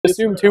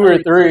Assume 2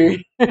 or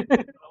 3.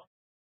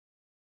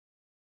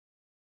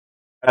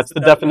 That's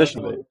the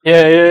definition of it.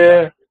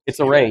 Yeah. It's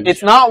a range.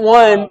 It's not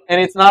 1,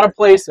 and it's not a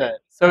playset.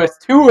 So it's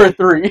 2 or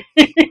 3.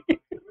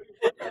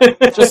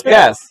 Just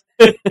guess.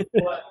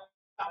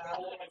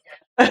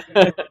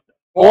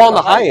 Or on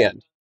the high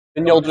end,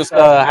 and you'll just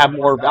have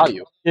more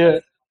value. Yeah.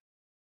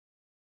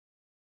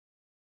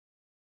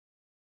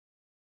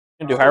 You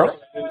can do high roll?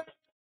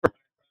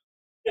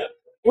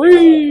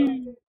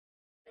 Whee!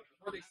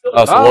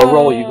 Oh, so low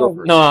roll, you go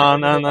first. No.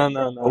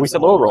 Well, we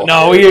said low roll.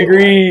 No, we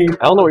agreed.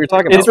 I don't know what you're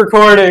talking about. It's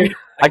recording.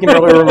 I can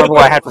barely remember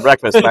what I had for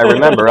breakfast, but I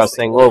remember us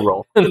saying low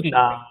roll.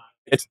 Nah.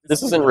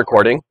 This isn't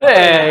recording.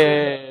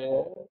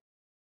 Hey.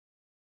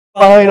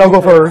 Fine, I'll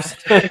go first.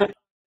 I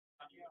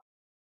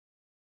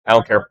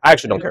don't care. I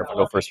actually don't care if I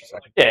go first or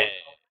second. Yeah.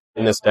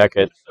 In this deck,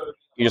 you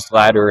just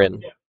ladder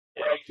and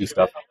do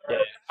stuff.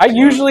 I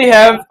usually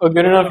have a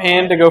good enough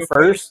hand to go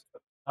first.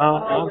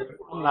 I'm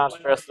not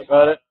stressed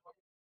about it.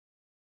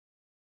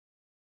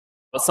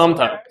 But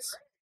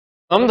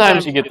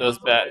sometimes you get those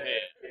bad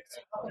hands.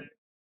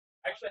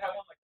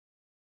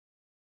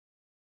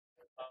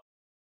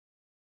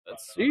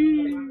 Let's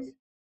see.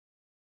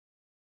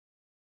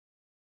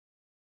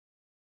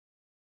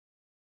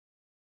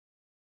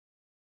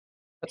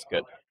 That's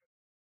good.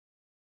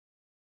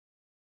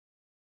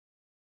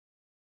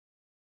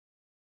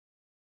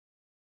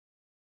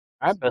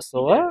 All right, best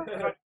of luck.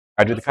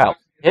 I do the Kyle.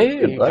 Yeah,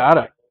 you got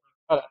it.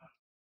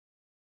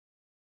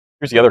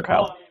 Here's the other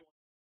Kyle.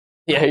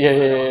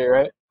 Yeah,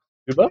 right.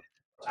 Cuba?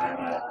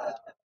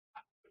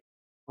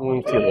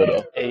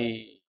 Theodoto.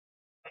 Hey.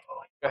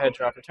 Go ahead,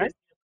 drop your turn.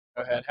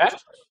 Go ahead,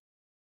 hatch.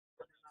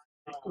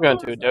 We're going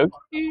to a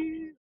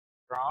Doki.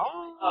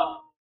 Draw.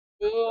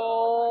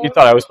 You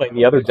thought I was playing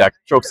the other deck.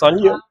 Joke's on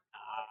you. You're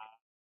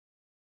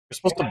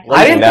supposed to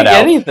blazing that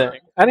out.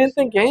 I didn't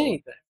think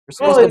anything.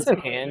 Well, it's in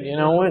hand,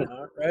 why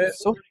not, right?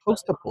 You're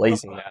supposed to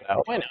blazing that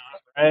out. Why not,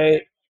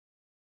 right?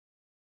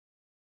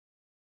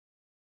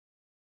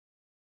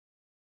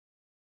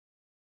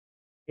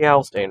 Yeah,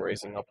 I'll stay in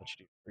racing. I'll put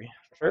you to 3.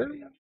 Sure.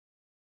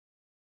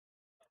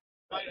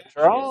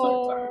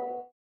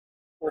 Draw.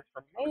 Or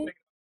promote.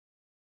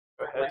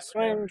 Go ahead,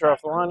 swing. Draw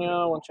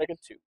Felania. 1 check it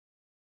 2.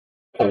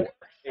 4.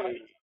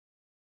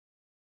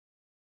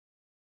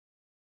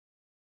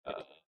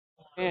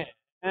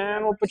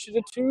 And we'll put you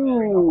to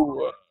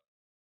 2.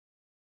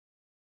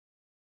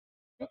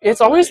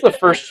 It's always the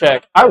first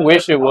check. I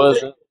wish it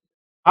wasn't.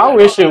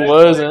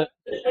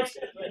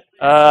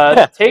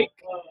 Take.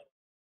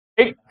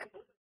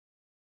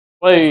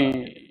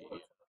 Play.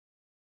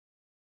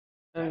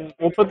 And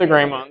we'll put the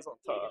Greymons on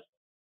top.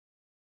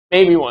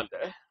 Maybe one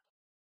day.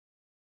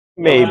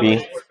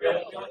 Maybe.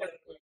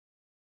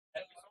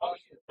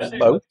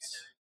 Boat.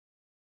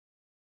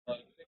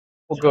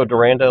 We'll go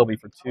Duranda. It'll be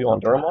for 2 on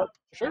Duramon.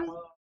 Sure.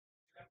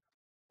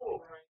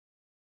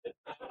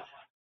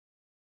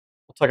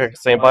 We'll talk like a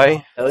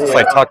standby. It's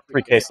like talk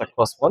 3K sec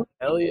 +1.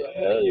 Hell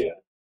yeah.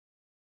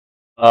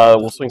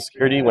 We'll swing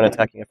security when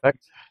attacking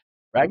effect.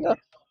 Ragna,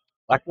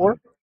 Blackmore,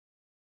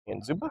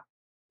 and Zuba.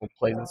 We'll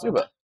play the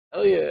Zuba.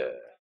 Hell yeah.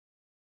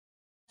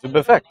 Zuba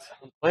effect.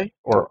 We'll play.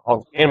 Or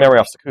hand memory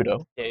off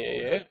Sakudo.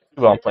 Yeah.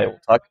 Zuba on play. We'll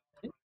tuck.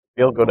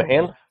 We'll go to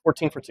hand.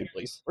 14 for 2,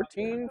 please.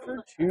 14 for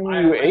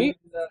 2. 8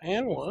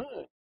 and 1.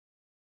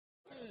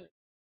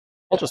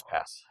 I'll just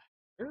pass.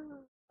 Sure.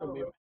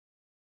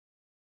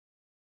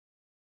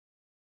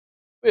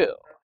 Will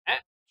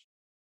hatch.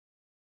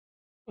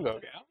 We'll go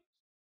down.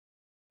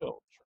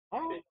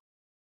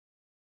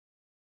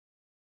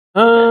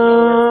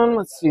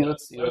 Let's see.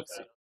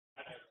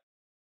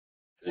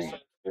 3,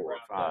 4,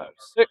 5,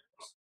 6,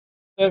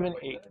 7,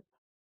 8.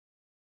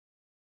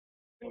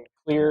 And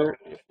clear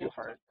if you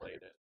hard played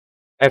it.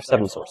 I have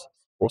 7 sources.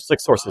 Well,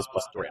 6 sources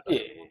plus Duranda.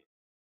 Yeah.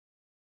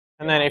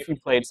 And then if you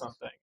played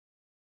something.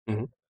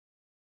 Mm-hmm.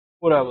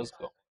 What I was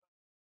going.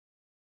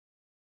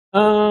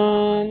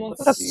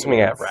 That's see.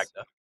 assuming I have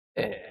Ragna.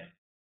 Yeah.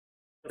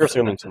 You're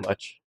assuming too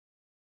much.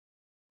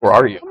 Or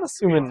are you? I'm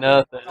assuming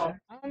nothing.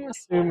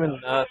 Let's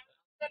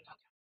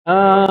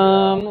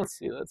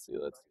see.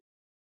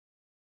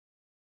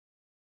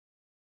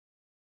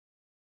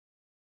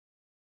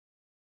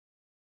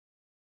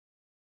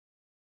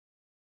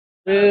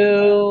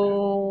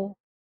 Will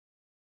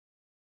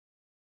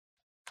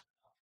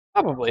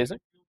pop a blazing.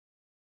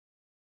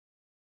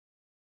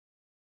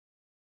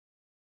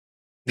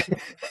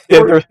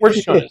 We're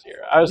just going to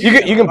 0.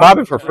 You can bob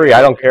it for free.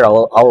 I don't care.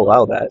 I'll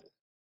allow that.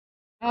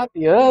 Not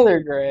the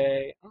other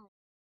gray. Oh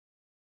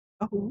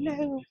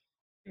no.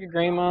 Take a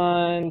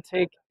Greymon.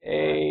 Take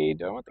a.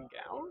 Do I want the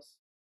gals?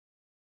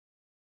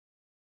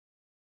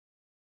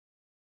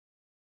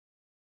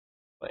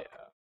 Play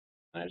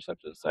I just have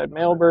to decide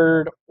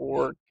Mailbird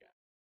or.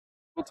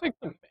 We'll take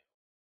the mail.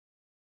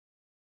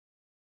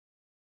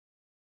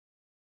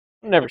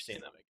 I've never seen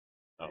them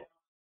again.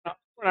 No,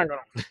 we're not going.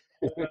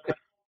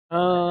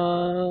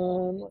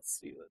 Let's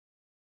see.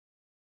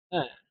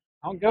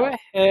 I'll go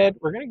ahead.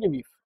 We're gonna give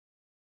you.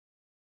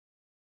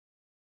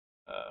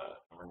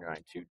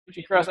 Going to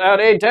Digicross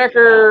out a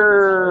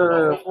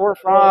Decker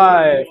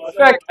 4/5.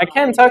 Effect. I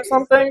can tuck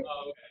something.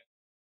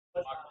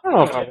 I don't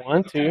know if I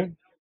want to.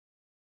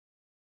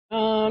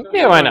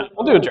 Yeah, why not?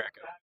 We'll do a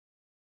Draco.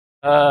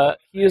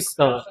 He is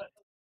stunned.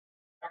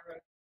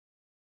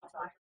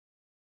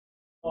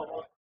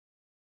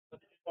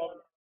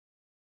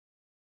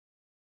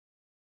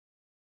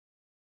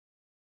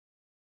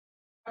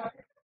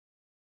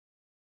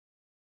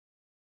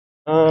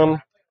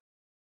 Um,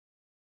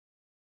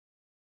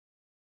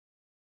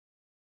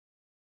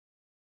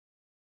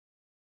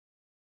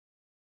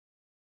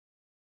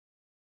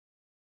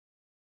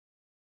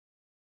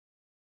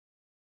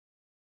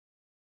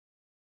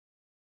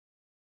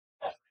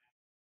 I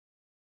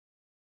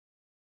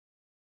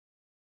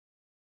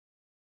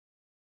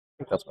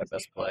think that's my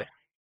best play. If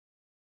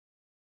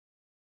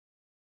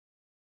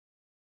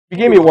you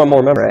gave me one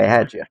more member, I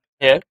had you.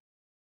 Yeah.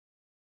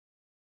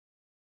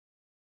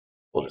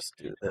 We'll just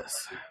do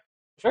this.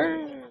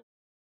 Sure.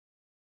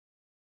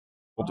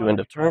 We'll do end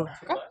of turn.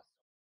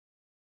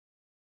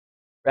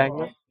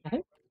 Ragnar.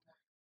 Mhm.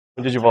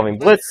 Digivolving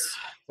Blitz.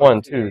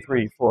 1, 2,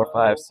 3, 4,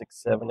 5, 6,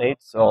 7,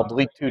 8. So I'll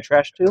delete 2,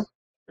 trash 2.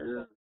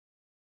 Sure.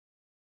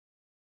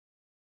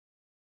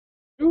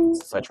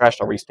 Since I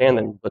trashed, I'll restand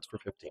and blitz for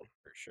 15.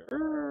 For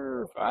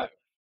sure. 5.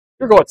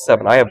 You're going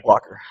 7. I have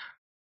blocker.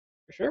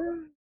 For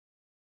sure.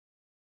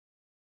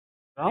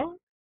 Wrong.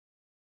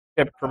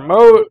 Get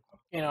promote.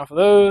 Gain off of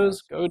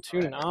those. Go to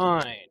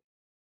 9.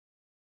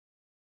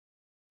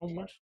 So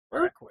much to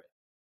work with.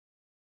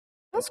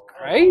 That's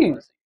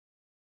crazy.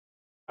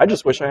 I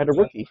just wish I had a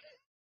rookie.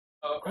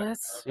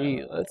 Let's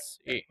see. Let's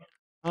see.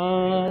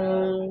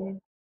 4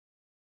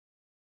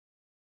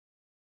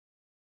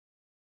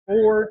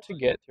 to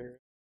get through.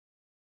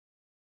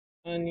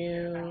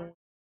 Onion.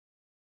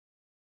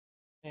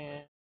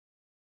 And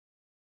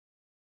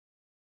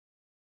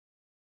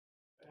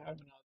I have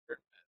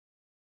another.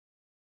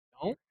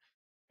 No.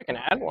 I can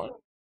add one.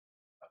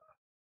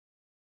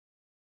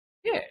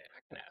 Yeah, I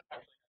can add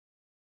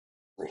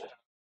one.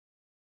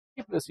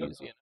 Keep this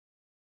easy enough.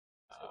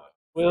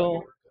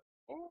 Will.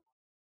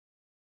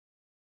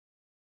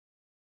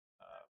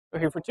 Go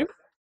here for 2.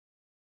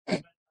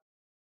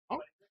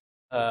 Oh.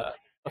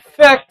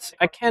 Effect.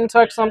 I can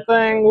tuck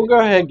something. We'll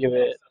go ahead and give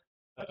it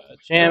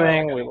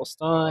jamming. We will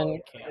stun.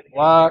 Can't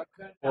block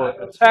or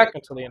attack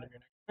until the end of your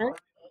next turn.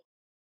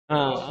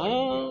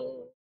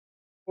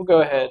 We'll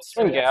go ahead.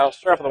 Swing Gauss.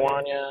 Draw for the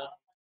Wanya.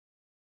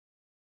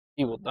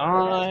 He will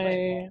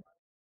die.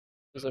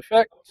 His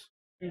effect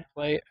to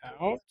play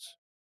out.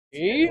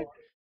 A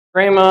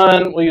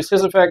Greymon will use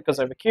his effect because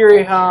I have a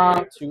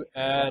Kiriha to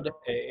add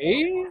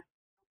a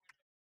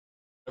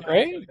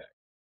Gray.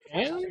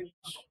 And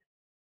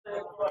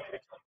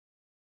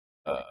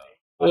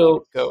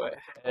we'll go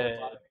ahead.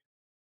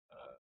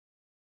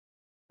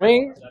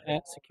 Swing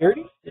at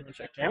security. Didn't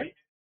check jam.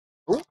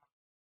 Cool.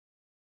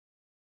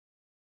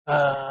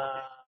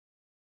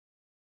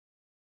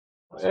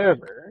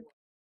 However,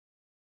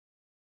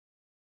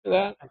 for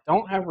that I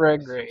don't have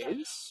red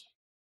grays,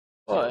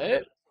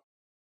 but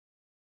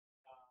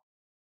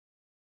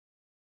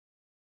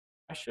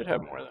I should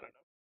have more than enough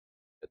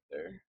to get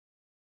there.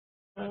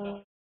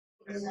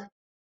 Because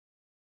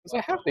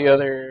I have the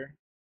other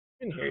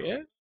in here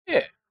yet.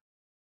 Yeah.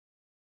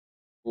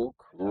 Cool,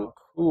 cool,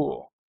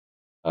 cool.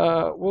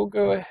 We'll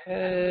go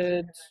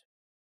ahead.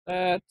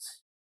 That.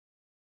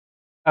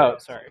 Oh,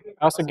 sorry.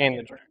 I also gained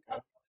the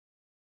Draco.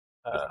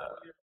 Uh,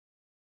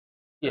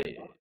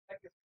 yeah.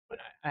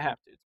 I have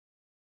to.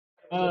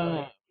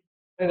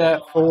 Play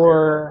that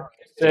 4,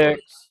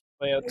 6,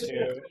 play out 2.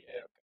 Yeah.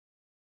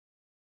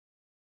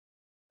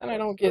 And I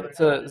don't get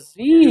to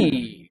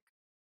Z.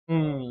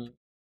 It'll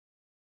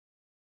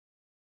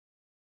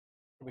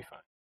be fine.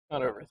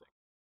 Not overthink.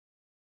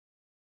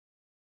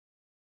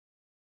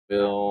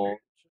 We'll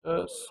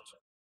just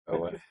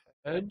go ahead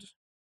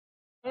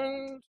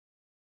and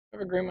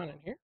have a Greymon in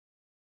here.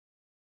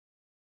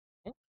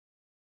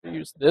 We'll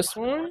use this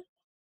one.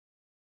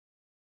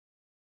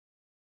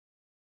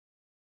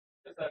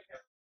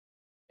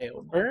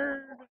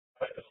 Ailbird.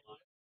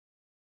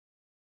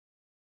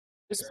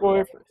 This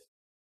boy for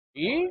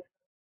 3.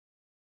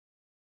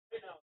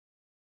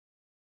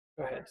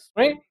 Go ahead,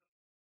 swing.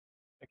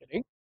 Take a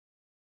dig.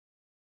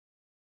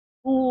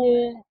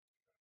 Cool.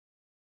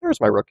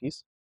 There's my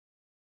rookies.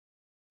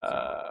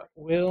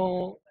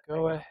 We'll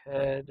go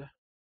ahead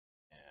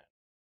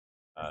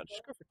and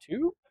just go for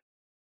 2.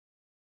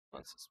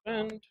 Let's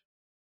suspend.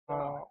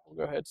 We'll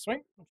go ahead,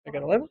 swing. Take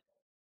out 11.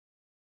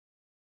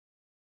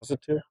 Was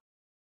it 2?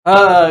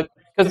 Because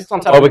it's on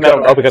top of because,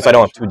 metal. because I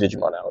don't have 2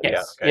 Digimon out.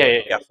 Yes. Yeah,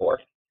 okay. Yeah. 4.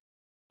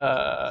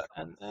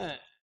 And then,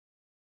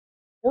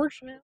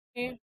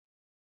 fortunately,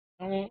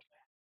 don't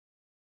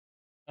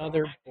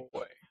another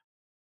boy.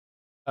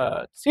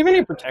 Does he have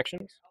any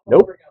protections?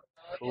 Nope.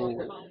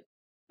 Cool.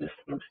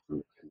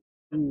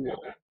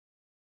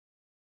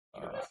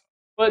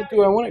 What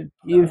do I want to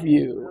give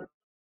you?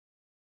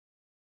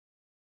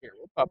 Here,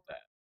 we'll pop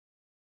that.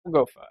 We'll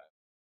go 5.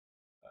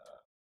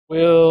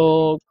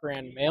 Will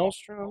Grand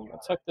Maelstrom. I'll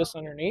tuck this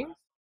underneath.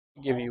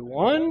 Give you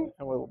one,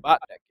 and we will bot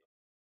deck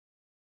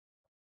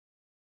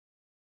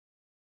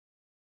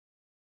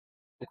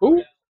it.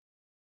 Cool.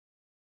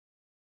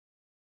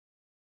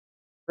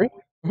 3.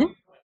 Mhm.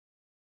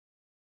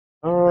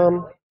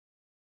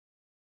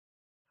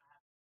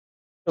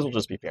 This will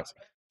just be fancy.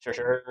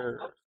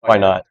 Sure. Why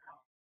not?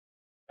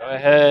 Go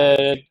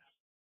ahead.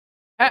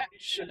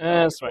 Hatch.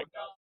 And swing.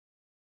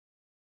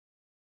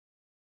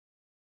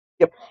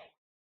 Yep.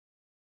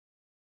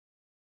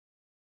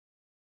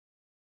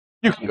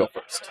 You can go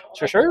first.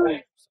 Sure.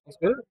 Sounds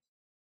good.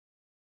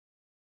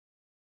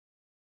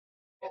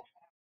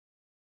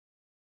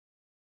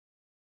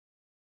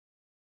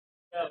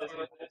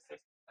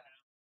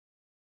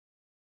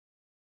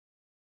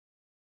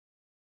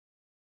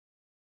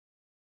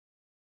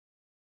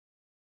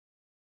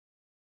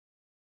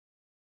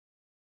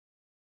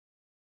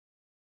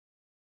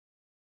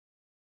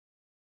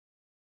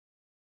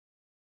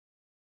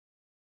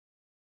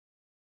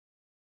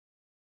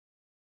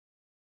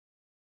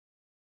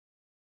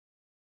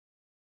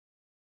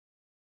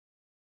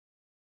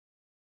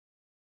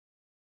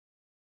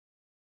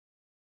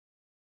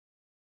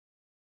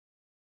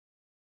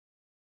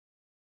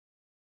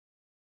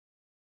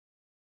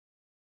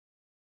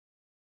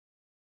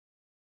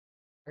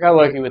 I got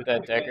lucky with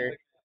that decker.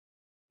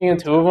 Seeing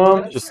two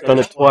of them. Just stun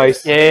it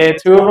twice. Yeah,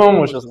 two of them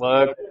was just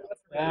luck.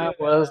 That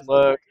was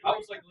luck.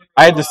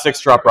 I had the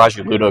 6-drop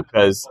Raji Ludo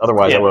because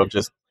otherwise I Yeah. would have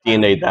just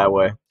DNA'd that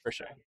way. For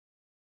sure. Because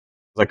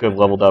I could have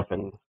leveled up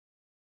and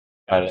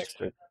got an Gotcha.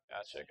 extra.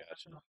 Gotcha.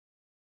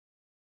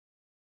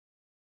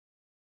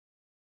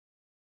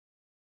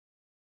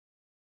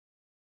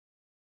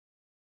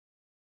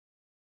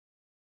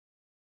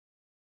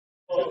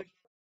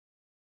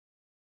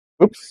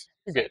 Oops.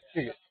 You're good.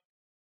 You're good.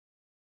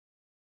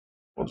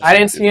 We'll I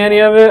didn't see any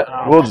of it.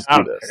 We'll just I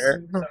do don't this.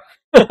 care.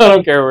 I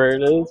don't care where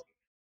it is.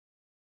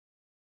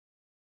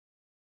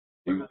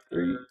 2,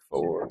 3,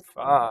 4,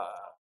 5.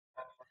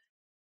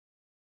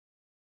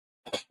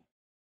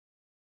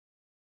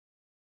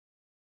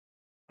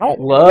 I don't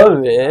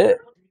love it.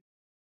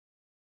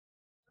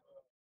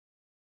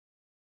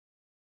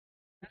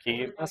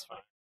 Keep. That's fine.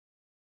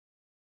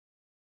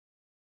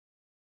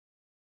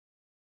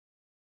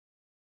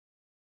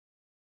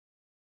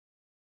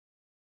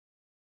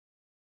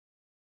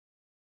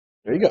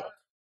 There you go.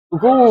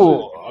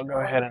 Cool. I'll go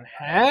ahead and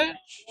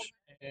hatch.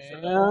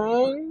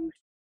 And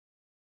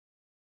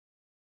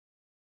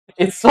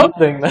it's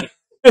something that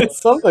it's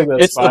something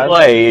that's It's the fine.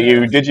 play.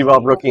 You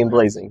Digivolve Rookie and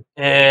Blazing.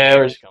 Yeah,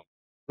 we're just going.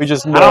 We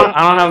just I know. don't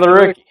have the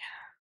rookie.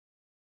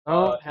 I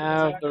don't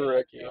have the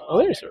rookie. Oh,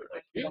 there's a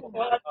rookie.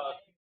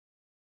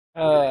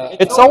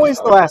 It's always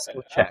the last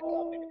check.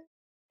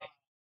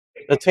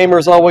 The Tamer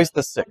is always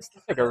the 6th.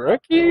 Take a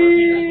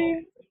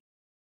rookie.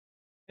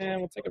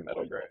 And we'll take a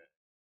metal gray.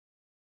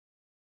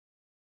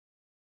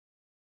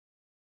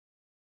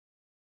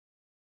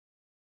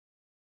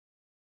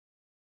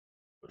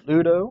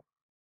 Ludo.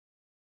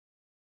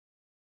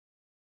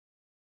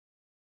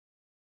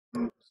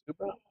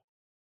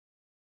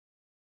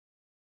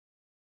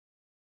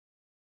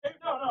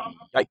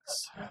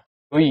 Yikes.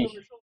 Oi.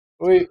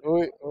 Oi.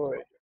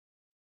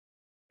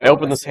 I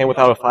opened this hand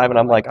without a 5 and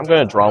I'm like, I'm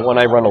going to draw one.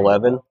 I run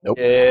 11. Nope.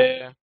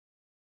 Yeah.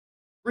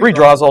 3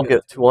 draws, I'll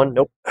get 2-1.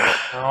 Nope.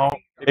 No.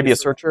 Maybe a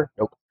Searcher?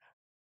 Nope.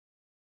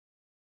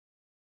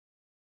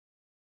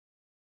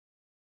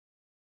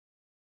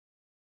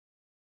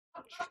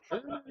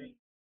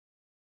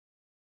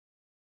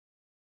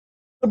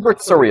 The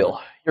bricks are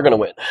real. You're going to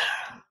win.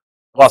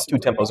 Lost 2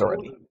 tempos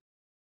already.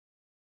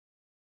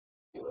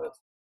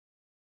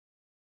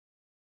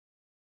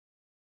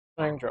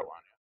 Swing, draw one.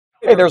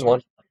 Hey, there's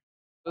one.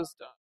 This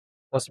done.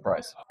 No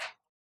surprise.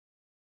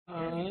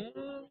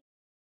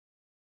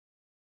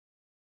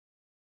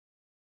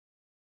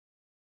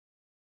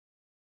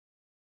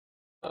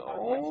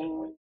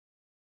 Oh.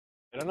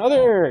 Get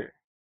another.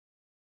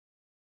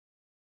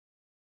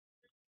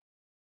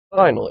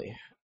 Finally.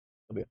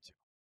 We'll be up to.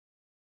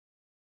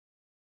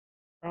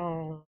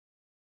 Oh.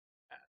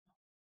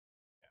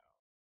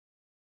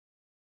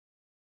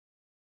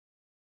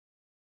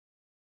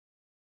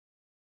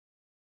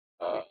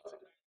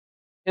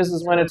 His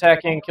is when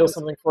attacking, kill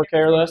something 4K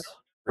or less.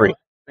 3.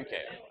 3K.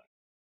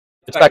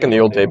 It's back in the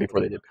old day before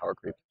they did power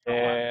creep.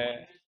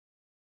 Yeah.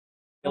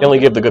 They only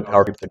give the good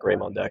power creep to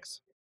Greymon decks.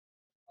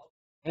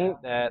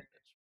 Ain't that.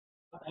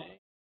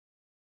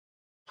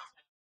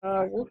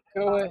 We'll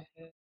go ahead.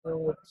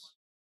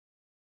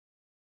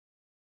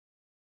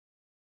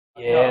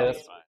 Yeah,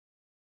 that's fine.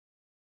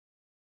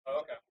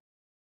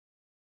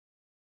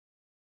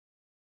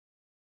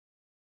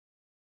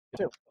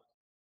 Too.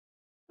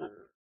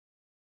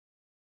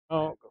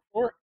 Oh, go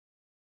for it.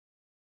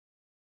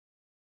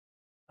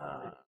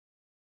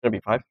 Gonna be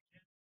 5.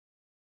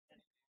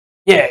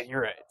 Yeah,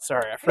 you're right.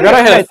 Sorry, I forgot I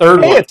had a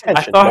third Pay one.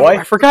 attention, boy.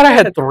 I forgot I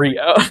had 3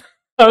 out.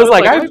 I was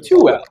like, I have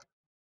 2 out.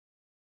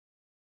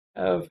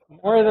 I have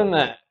more than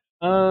that.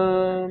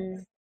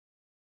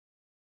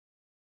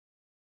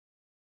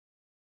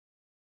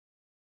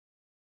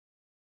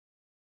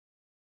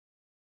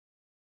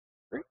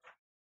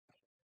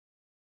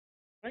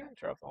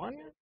 Drop the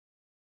line.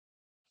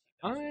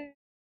 Nine.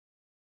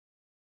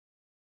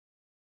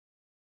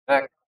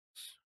 Back.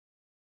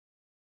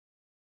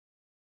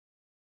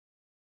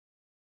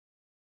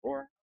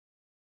 4.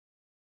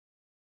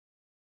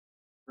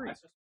 3.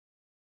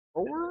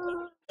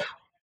 4.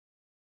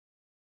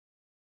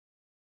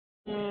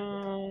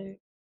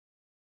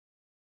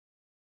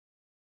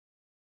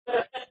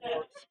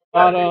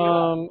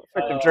 Bottom.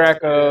 Effective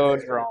Draco.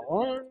 Draw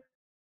 1.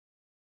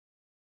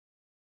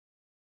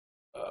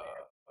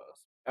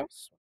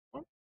 Spouse.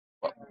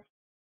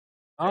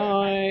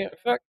 I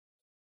effect.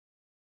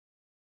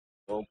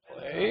 We'll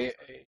play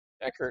a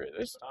Decker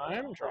this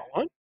time. Draw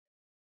 1.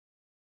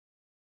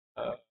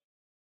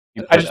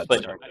 I just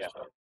played turn.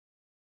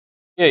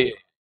 Yeah. Yeah.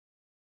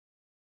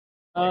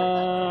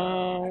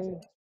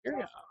 Here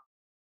we go.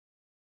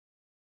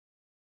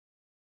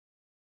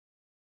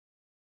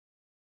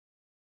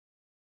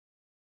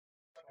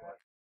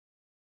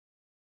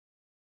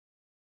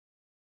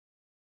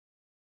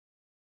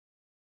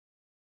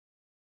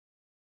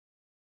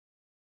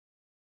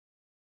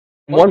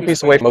 I'm one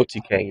piece away from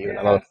OTKing you,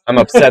 and I'm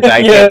upset that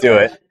I can't do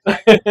it.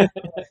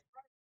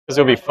 Because it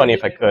would be funny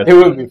if I could. It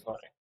would be funny.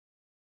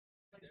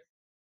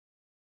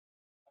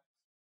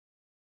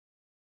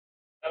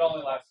 That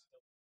only lasts.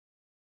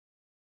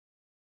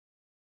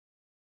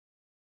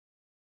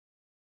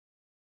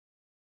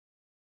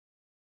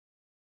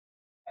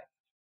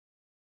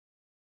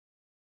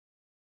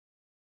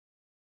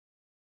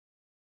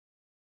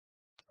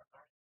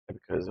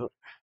 Because I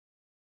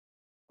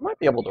might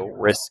be able to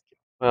risk.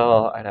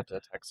 Well, I'd have to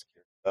attack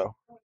security though.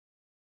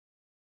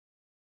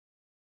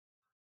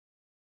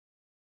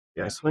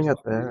 Yeah, swing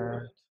at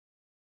that.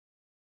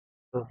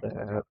 Kill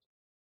that.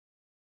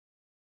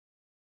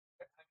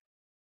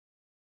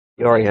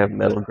 You already have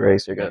Metal Gray,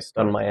 so you're gonna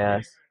stun my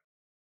ass.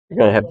 You're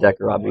gonna have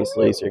Decker,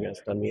 obviously, so you're gonna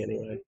stun me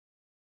anyway.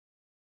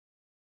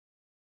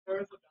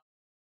 I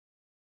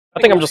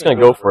think I'm just gonna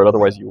go for it,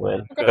 otherwise you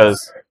win.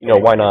 Because,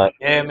 why not?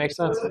 Yeah, it makes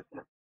sense.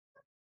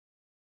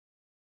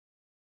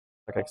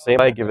 Okay, say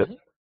I give it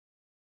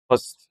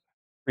plus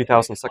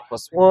 3,000 sec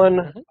plus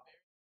 1.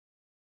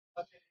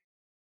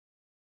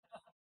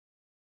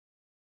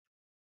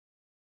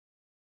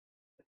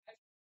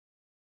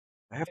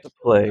 I have to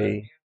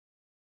play.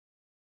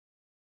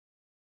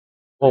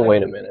 Well,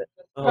 wait a minute.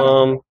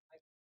 I'm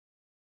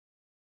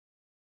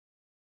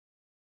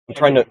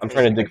trying to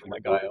dig for my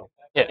Gaio.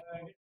 Yeah.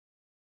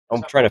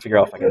 I'm trying to figure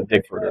out if I can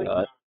dig for it or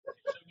not.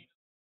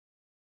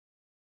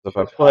 So if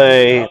I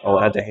play, I'll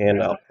add to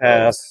hand, I'll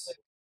pass.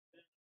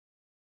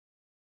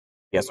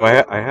 Yeah, so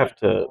I have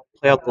to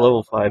play out the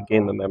level 5,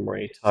 gain the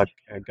memory, tuck,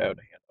 and Gaio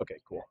to hand. Okay,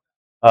 cool.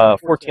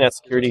 14 at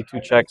security,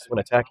 2 checks when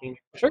attacking.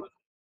 Sure.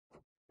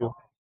 Cool.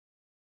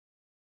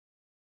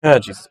 Ah,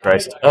 Jesus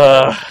Christ.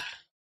 Play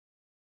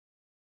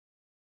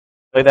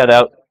that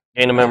out,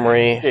 gain a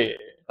memory.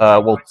 Yeah.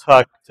 We'll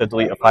tuck to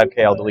delete a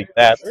 5k, I'll delete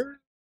that.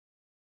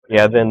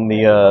 Yeah, then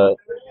the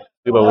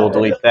Duba will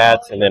delete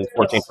that, and then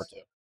 14 for 2.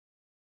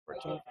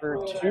 14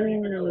 for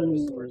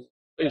 2.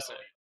 Basic.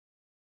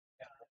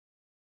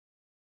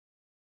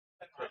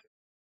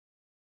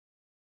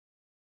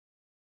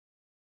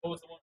 What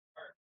was the one?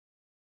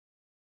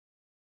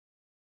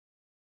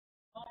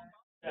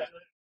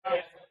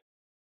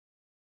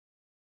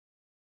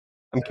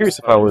 I'm curious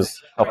if how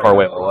far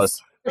away I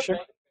was. For sure.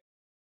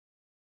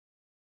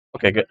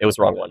 Okay, good. It was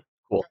the wrong one.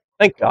 Cool.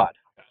 Thank God.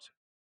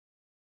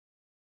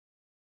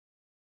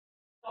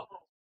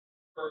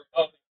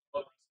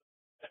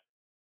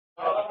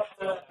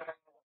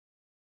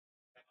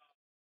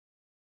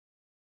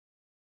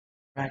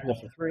 Magna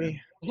for 3.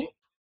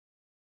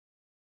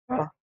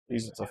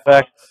 Use its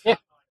effect. Yeah.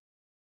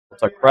 We'll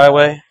tuck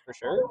Bryway. For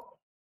sure.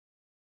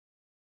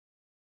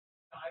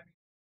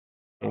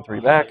 Gain 3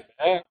 back.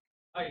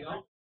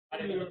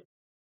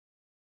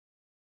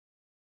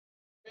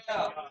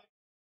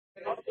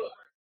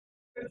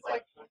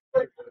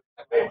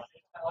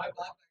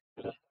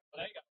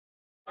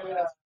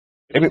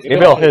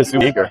 Maybe I'll hit a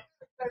Super Eager.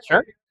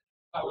 Sure.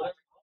 Oh,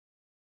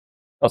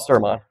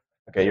 Sturmon.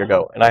 Okay, your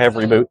go. And I have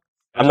reboot.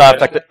 I'm not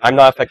affected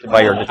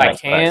by your Digimon. I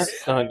can't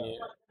stun you.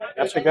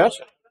 Gotcha.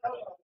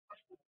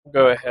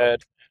 Go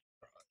ahead.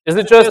 Is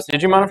it just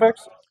Digimon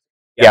effects?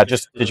 Yeah,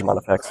 just Digimon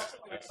effects.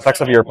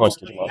 Effects of your opponent's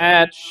Digimon.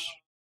 Match.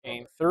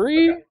 Gain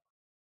 3.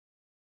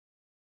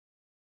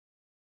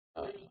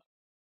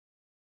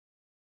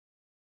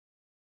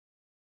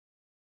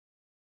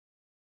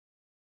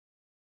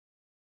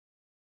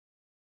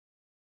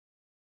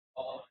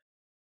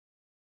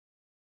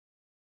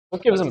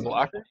 What gives him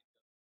blocker?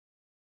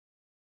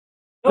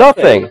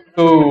 Nothing.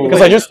 Cool.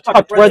 Because I just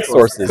tucked red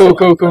sources. Cool.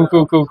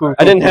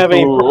 I didn't have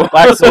any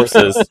black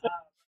sources.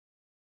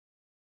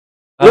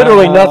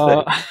 Literally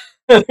nothing.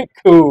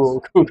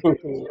 Cool.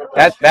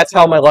 That's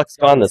how my luck's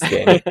gone this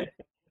game.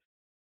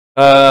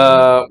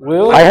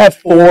 I have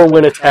 4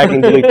 when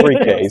attacking delete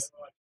 3Ks.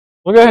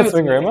 We'll go ahead and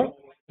swing Rainbow.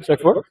 Check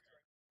 4.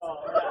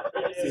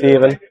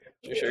 Steven.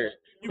 Sure.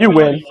 You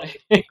win.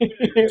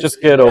 Just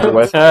get it over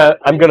with.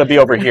 I'm gonna be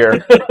over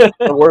here.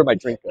 Where did my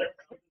drink go?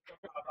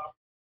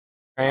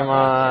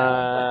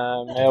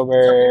 Greymon,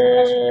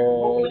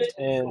 Mailbird,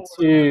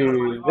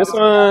 into this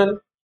one.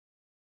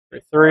 For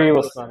 3,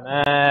 we'll stun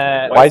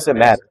that. Why does it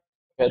matter?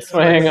 Good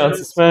swing on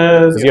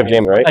suspense. Because you have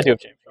jamming, right? I do have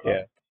jamming.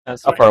 Yeah.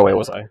 That's How fine. far away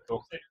was I?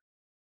 Cool.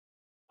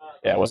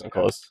 Yeah, I wasn't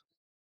close.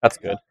 That's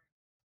good.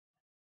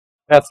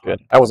 That's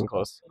good. I wasn't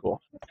close.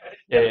 Cool.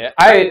 Yeah.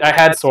 I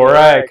had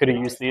Sora. I could have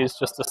used these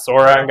just to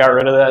Sora and got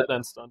rid of that,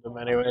 then stunned him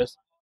anyways.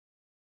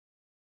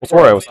 Well,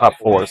 Sora was top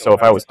 4, so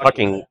if I was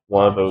tucking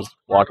one of those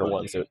blocker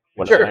ones, it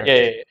wouldn't Sure.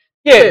 matter.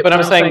 Yeah. But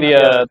I'm saying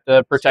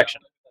the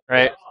protection,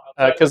 right?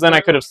 Because then I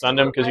could have stunned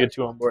him because you had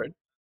 2 on board.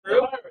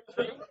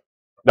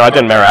 No, it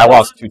didn't matter. I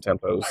lost 2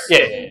 tempos.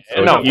 Yeah.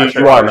 So No, you,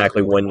 sure. you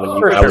automatically win when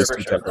For I sure, lose for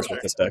 2 sure, tempos for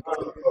with this deck.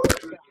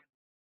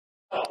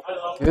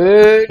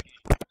 Good.